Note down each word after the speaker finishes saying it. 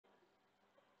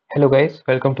Hello guys,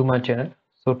 welcome to my channel.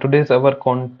 So today's our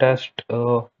codechef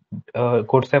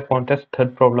contest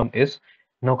third problem is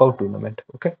knockout tournament.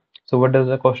 Okay. So what does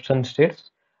the question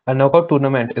states? A knockout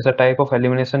tournament is a type of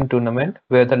elimination tournament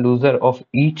where the loser of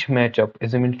each matchup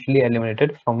is immediately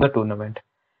eliminated from the tournament.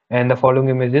 And the following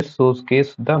images shows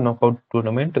case the knockout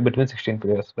tournament between 16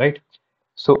 players, right?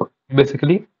 So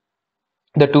basically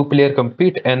the two player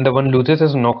compete and the one loses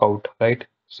is knockout, right?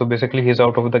 So basically he's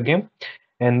out of the game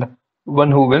and the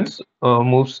one who wins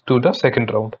moves to the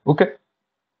second round. Okay,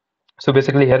 so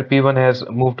basically here P1 has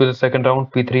moved to the second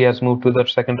round, P3 has moved to the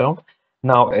second round.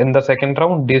 Now in the second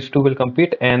round these two will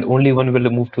compete and only one will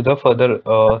move to the further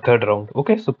third round.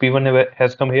 Okay, so P1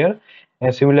 has come here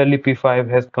and similarly P5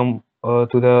 has come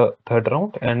to the third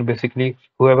round, and basically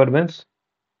whoever wins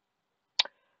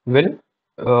will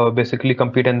basically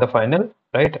compete in the final,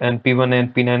 right? And P1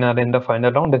 and P9 are in the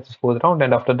final round, that's fourth round,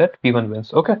 and after that P1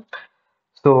 wins. Okay,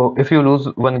 so if you lose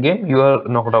one game, you are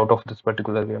knocked out of this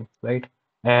particular game, right?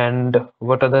 And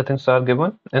what other things are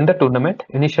given in the tournament?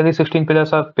 Initially, 16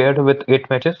 players are paired with 8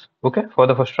 matches. Okay, for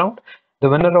the first round, the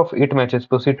winner of 8 matches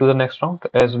proceed to the next round,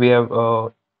 as we have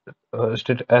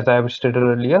as I have stated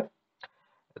earlier.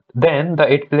 Then the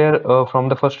 8 player from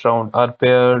the first round are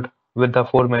paired with the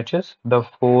 4 matches. The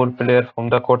 4 player from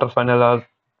the quarterfinal are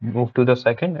moved to the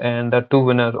second, and the two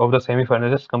winners of the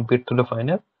semi-finalists compete to the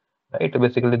final. Right?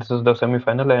 Basically, this is the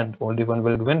semi-final, and only one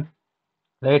will win.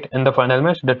 Right? And the final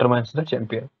match determines the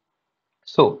champion.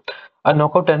 So, a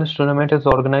knockout tennis tournament is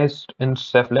organized in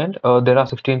Switzerland. There are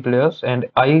 16 players, and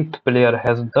eighth player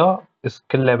has the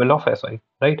skill level of SI,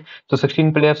 right? So,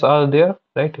 16 players are there,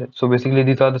 right? So, basically,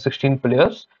 these are the 16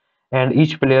 players, and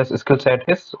each player's skill set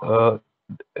is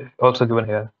also given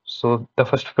here. So, the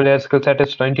first player's skill set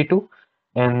is 22,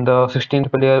 and the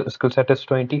 16th player skill set is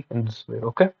 20 in this way,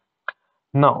 okay?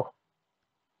 Now,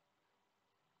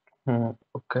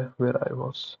 okay, where I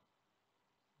was.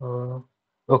 Uh,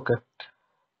 okay.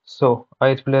 So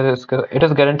each player is it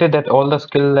is guaranteed that all the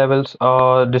skill levels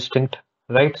are distinct,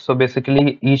 right? So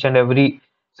basically each and every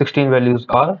 16 values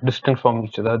are distinct from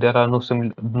each other. There are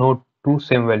no two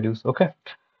same values. Okay.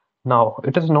 Now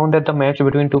it is known that the match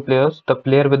between two players, the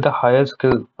player with the higher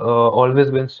skill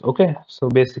always wins. Okay. So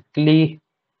basically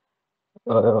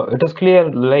it is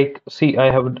clear, like, see,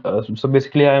 I have, so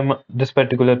basically I am this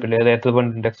particular player at the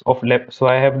one index of left, so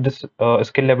I have this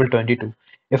skill level 22.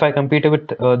 If I compete with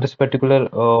this particular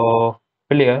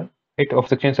player, right, of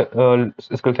 16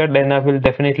 skill set, then I will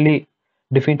definitely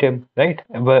defeat him, right?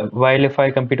 While if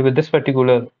I compete with this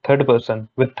particular third person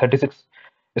with 36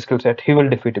 skill set, he will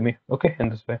defeat me, okay, in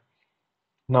this way.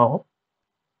 Now,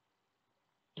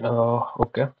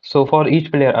 okay. So for each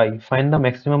player I find the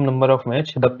maximum number of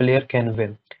match the player can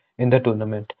win in the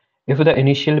tournament if the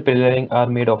initial playing are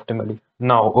made optimally.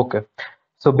 Now, okay.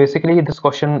 So basically this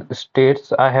question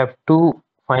states I have to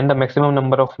find the maximum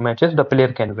number of matches the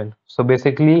player can win. So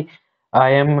basically I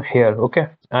am here, okay.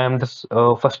 I am this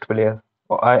first player.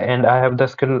 And I have the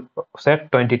skill set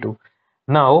 22.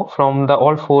 Now from the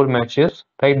all 4 matches,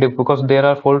 right? Because there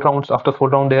are 4 rounds. After 4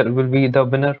 rounds, there will be the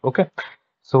winner. Okay,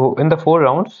 so in the 4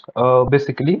 rounds,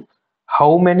 basically,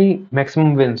 how many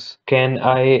maximum wins can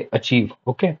I achieve?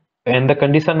 Okay, and the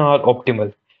condition are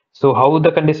optimal. So how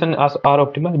the condition are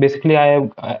optimal? Basically, I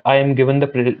am given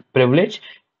the privilege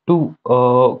to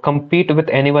compete with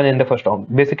anyone in the first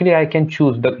round. Basically, I can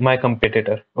choose my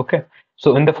competitor. Okay,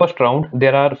 so in the first round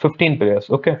there are 15 players.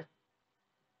 Okay,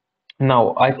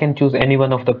 now I can choose any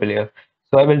one of the player.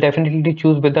 So I will definitely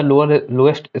choose with the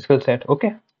lowest skill set,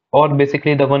 okay? Or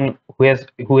basically the one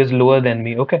who is lower than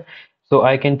me, okay? So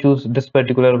I can choose this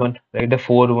particular one, right? The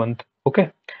 4 one, okay?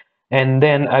 And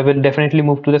then I will definitely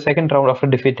move to the second round after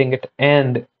defeating it.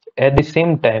 And at the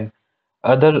same time,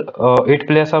 other 8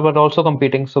 players are also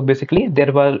competing. So basically,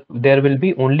 there will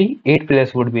be only 8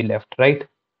 players would be left, right?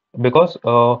 Because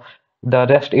the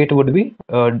rest 8 would be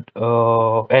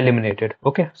eliminated.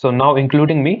 Okay, so now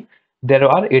including me, there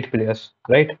are 8 players,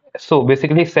 right? So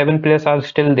basically, 7 players are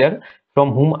still there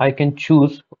from whom I can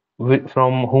choose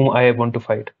from whom I want to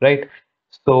fight, right?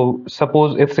 So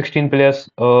suppose if 16 players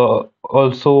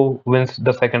also wins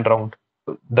the second round,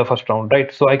 the first round,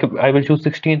 right? So I will choose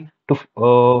 16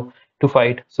 to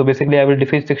fight. So basically, I will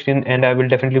defeat 16 and I will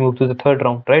definitely move to the third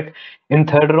round, right? In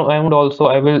third round also,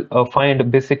 I will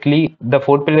find basically the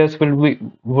 4 players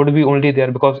would be only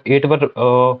there because 8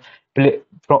 were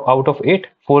from out of 8,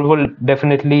 4 will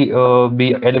definitely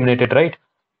be eliminated, right?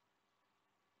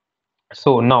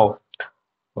 So now,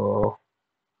 uh,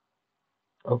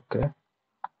 okay.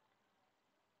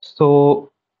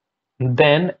 So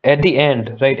then at the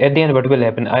end, right? At the end, what will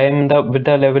happen? I am with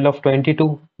the level of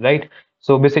 22, right?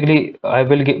 So basically, I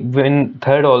will win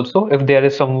third also if there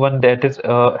is someone that is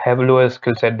have lower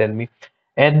skill set than me.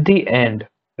 At the end,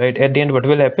 right? At the end, what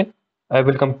will happen? I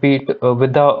will compete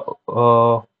with the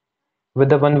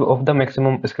one of the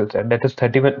maximum skill set. That is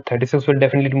 31, 36 will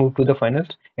definitely move to the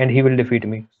finals, and he will defeat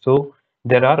me. So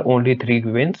there are only three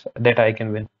wins that I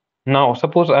can win. Now,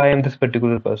 suppose I am this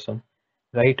particular person,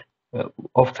 right?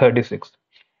 Of 36.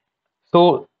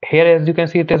 So here, as you can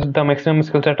see, it is the maximum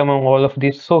skill set among all of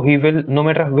these. So he will, no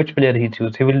matter which player he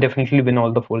chooses, he will definitely win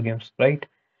all the four games, right?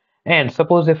 And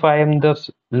suppose if I am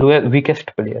the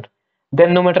weakest player,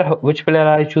 then no matter which player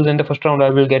I choose in the first round, I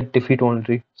will get defeat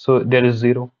only. So there is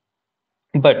zero.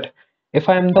 But if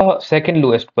I am the second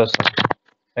lowest person,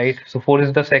 right? So four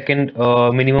is the second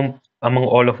minimum among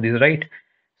all of these, right?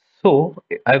 So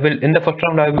I will in the first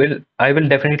round I will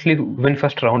definitely win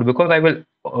first round because I will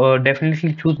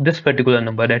definitely choose this particular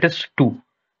number, that is two,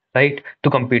 right, to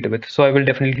compete with. So I will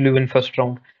definitely win first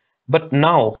round. But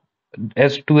now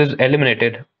as two is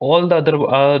eliminated, all the other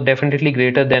are definitely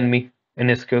greater than me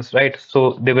in skills, right?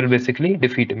 So they will basically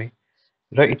defeat me,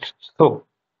 right?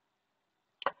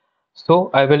 So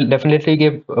I will definitely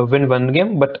give win one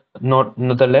game, but not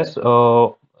nonetheless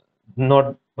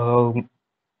not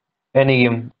any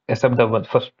game except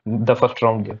the first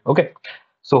round game. Okay.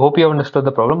 So hope you have understood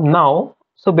the problem. Now,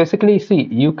 so basically, see,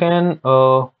 you can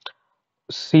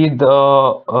see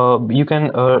you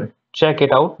can check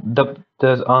it out.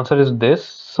 The answer is this.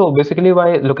 So basically,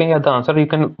 by looking at the answer, you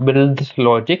can build this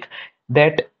logic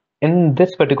that in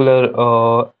this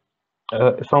particular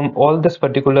from all this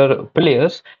particular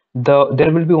players,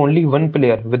 there will be only one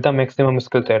player with the maximum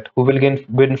skill set who will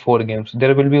win four games.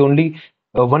 There will be only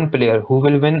one player who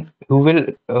will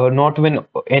not win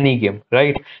any game,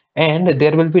 right? And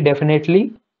there will be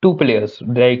definitely two players.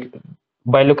 Like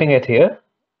by looking at here,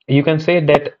 you can say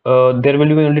that there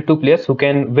will be only two players who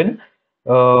can win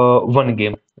one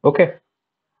game. Okay,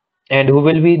 and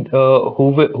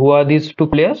who are these two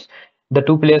players? The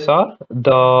two players are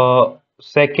the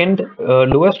second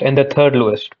lowest and the third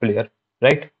lowest player,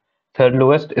 right? Third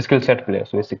lowest skill set players,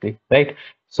 basically, right?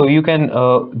 So you can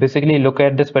basically look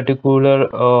at this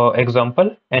particular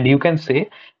example, and you can say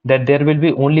that there will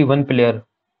be only one player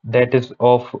that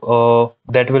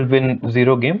will win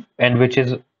zero game, and which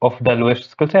is of the lowest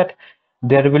skill set.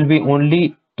 There will be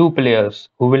only two players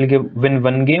who will win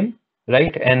one game,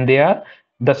 right? And they are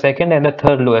the second and the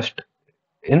third lowest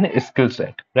in skill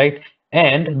set, right?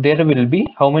 And there will be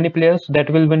how many players that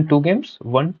will win two games?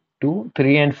 One, two,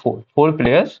 three, and four. Four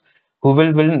players who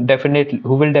will definitely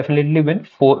win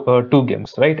two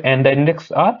games, right? And the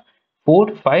index are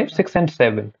four, five, six, and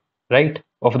seven, right?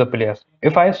 Of the players.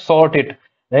 If I sort it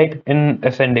right in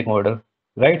ascending order,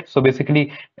 right? So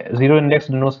basically, zero index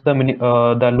denotes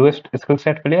the lowest skill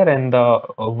set player, and the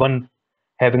one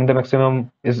having the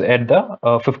maximum is at the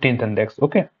 15th index.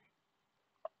 Okay.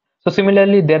 So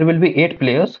similarly, there will be eight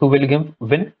players who will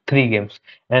win three games,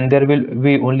 and there will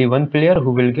be only one player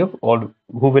who will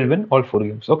win all four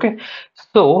games. Okay,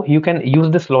 so you can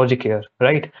use this logic here,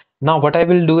 right? Now, what I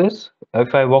will do is,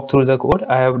 if I walk through the code,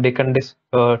 I have taken this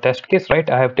test case, right?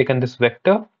 I have taken this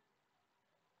vector,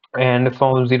 and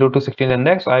from 0 to 16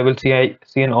 index, I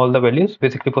see in all the values,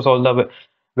 basically push all the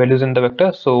values in the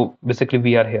vector. So basically,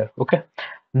 we are here. Okay,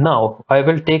 now I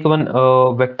will take one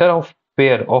vector of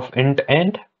pair of int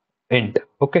and int.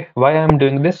 Okay, why I am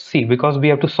doing this? See, because we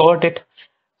have to sort it.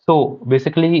 So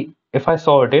basically, if I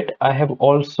sort it, I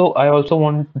also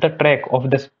want the track of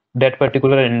that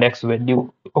particular index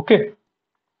value. Okay,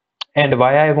 and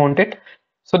why I want it?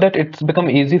 So that it's become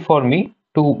easy for me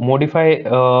to modify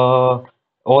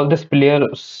all this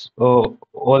players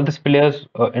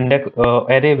index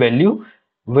array value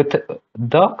with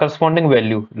the corresponding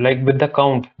value, like with the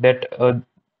count,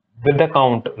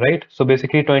 right? So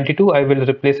basically 22 I will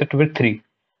replace it with 3,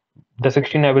 the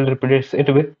 16 I will replace it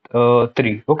with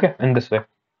 3. Okay, in this way.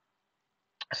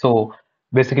 So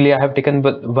basically I have taken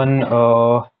one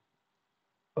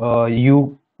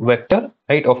u vector,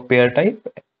 right, of pair type,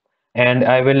 and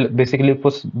I will basically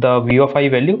push the v of I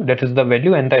value, that is the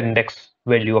value, and the index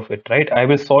value of it, right? I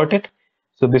will sort it.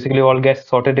 So basically all gets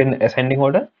sorted in ascending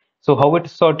order. So how it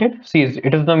is sorted? See,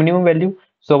 it is the minimum value.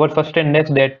 So our first index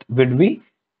that would be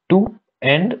 2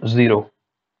 and 0.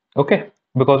 Okay,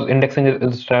 because indexing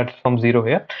is starts from 0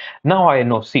 here. Now I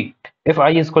know, see, if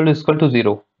I is equal to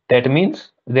 0, that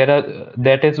means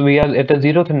that is we are at the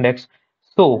zeroth index.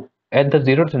 So at the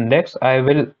zeroth index, I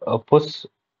will push,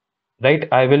 right?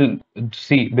 I will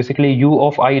see basically u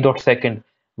of I dot second.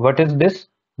 What is this?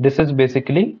 This is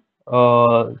basically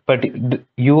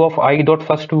u of I dot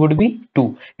first would be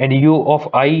 2, and u of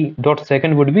I dot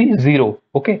second would be 0.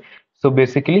 Okay, so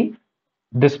basically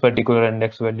this particular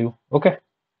index value. Okay,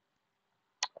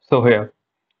 so here,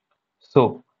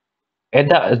 so at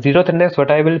the zeroth index,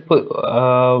 what I will put,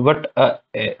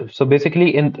 so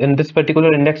basically in this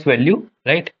particular index value,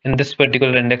 right? In this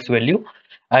particular index value,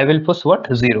 I will push what?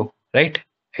 0, right?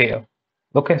 Here.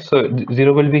 Okay, so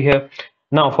 0 will be here.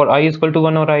 Now for I is equal to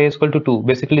 1 or I is equal to 2,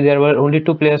 basically there were only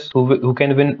two players who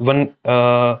can win one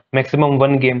maximum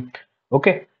one game.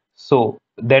 Okay, so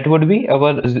that would be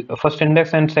our first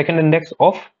index and second index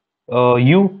of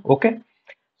U. Okay,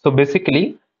 so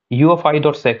basically, u of I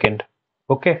dot second,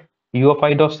 okay, u of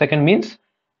I dot second means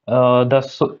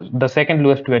the second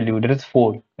lowest value, that is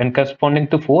 4, and corresponding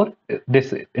to 4,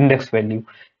 this index value.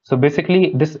 So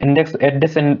basically, this index at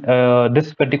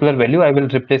this particular value, I will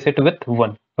replace it with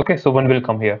 1. Okay, so 1 will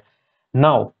come here.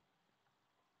 Now,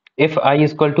 if I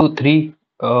is equal to 3,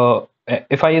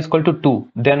 if I is equal to 2,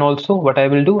 then also what I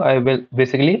will do, I will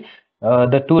basically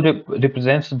the 2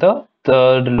 represents the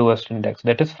lowest index,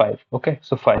 that is 5. Okay,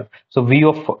 so 5. So v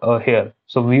of here,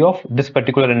 so v of this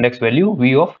particular index value,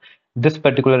 v of this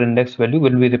particular index value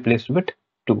will be replaced with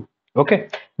 2. Okay,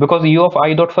 because u of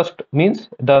I dot first means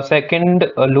the second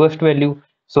lowest value,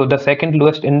 so the second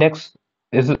lowest index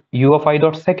is u of I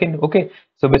dot second. Okay,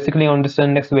 so basically on this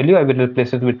index value, I will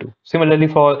replace it with 2. Similarly,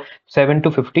 for 7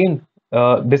 to 15,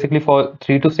 basically for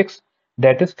 3 to 6,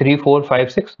 that is 3, 4,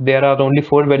 5, 6. There are only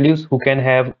 4 values who can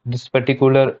have this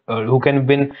particular, who can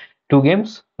win 2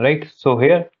 games, right? So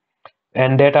here,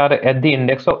 and that are at the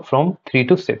index of from 3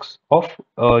 to 6 of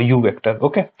u vector.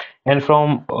 Okay, and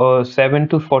from 7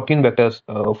 to 14 vectors,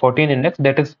 14 index,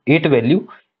 that is 8 value,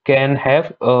 can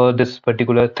have this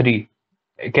particular 3,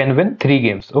 can win 3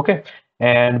 games. Okay,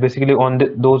 and basically on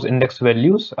those index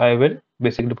values, I will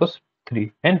basically put 3,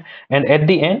 and at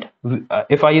the end,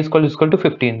 if I is equal to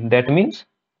 15, that means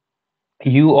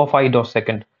u of I dot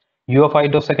second. U of I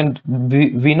dot second,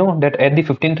 we know that at the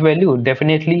 15th value,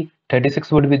 definitely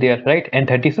 36 would be there, right? And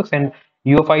 36, and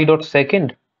u of I dot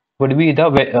second would be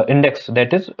the index,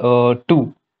 that is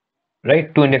 2,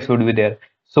 right? 2 index would be there.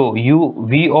 So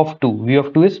v of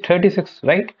 2 is 36,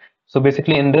 right? So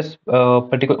basically in this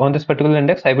particular, on this particular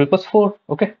index, I will put 4.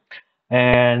 Okay,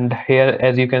 and here,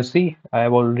 as you can see, I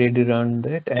have already run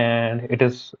it and it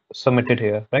is submitted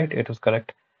here, right? It is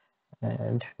correct.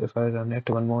 And if I run it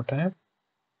one more time,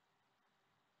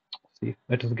 see,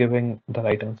 it is giving the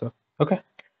right answer. Okay,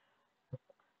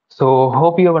 so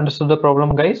hope you have understood the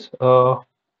problem, guys.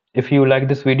 If you like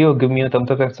this video, give me a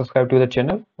thumbs up and subscribe to the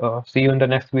channel. See you in the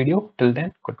next video. Till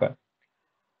then, goodbye.